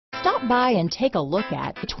Stop by and take a look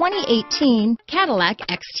at the 2018 Cadillac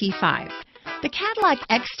XT5. The Cadillac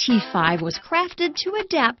XT5 was crafted to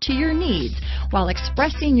adapt to your needs while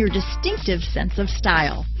expressing your distinctive sense of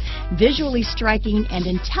style. Visually striking and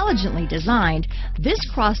intelligently designed, this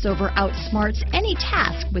crossover outsmarts any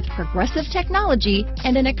task with progressive technology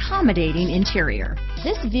and an accommodating interior.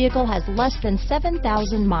 This vehicle has less than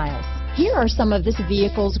 7,000 miles. Here are some of this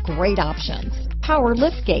vehicle's great options: power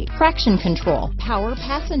liftgate, traction control, power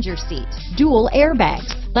passenger seat, dual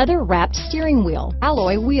airbags, leather-wrapped steering wheel,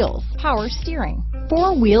 alloy wheels, power steering,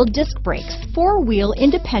 four-wheel disc brakes, four-wheel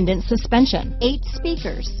independent suspension, 8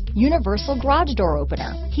 speakers, universal garage door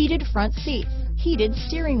opener, heated front seats, heated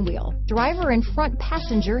steering wheel, driver and front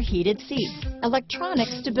passenger heated seats, electronic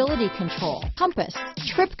stability control, compass,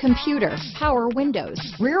 trip computer, power windows,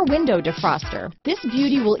 rear window defroster. This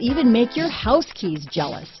beauty will even make your house keys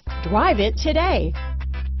jealous. Drive it today.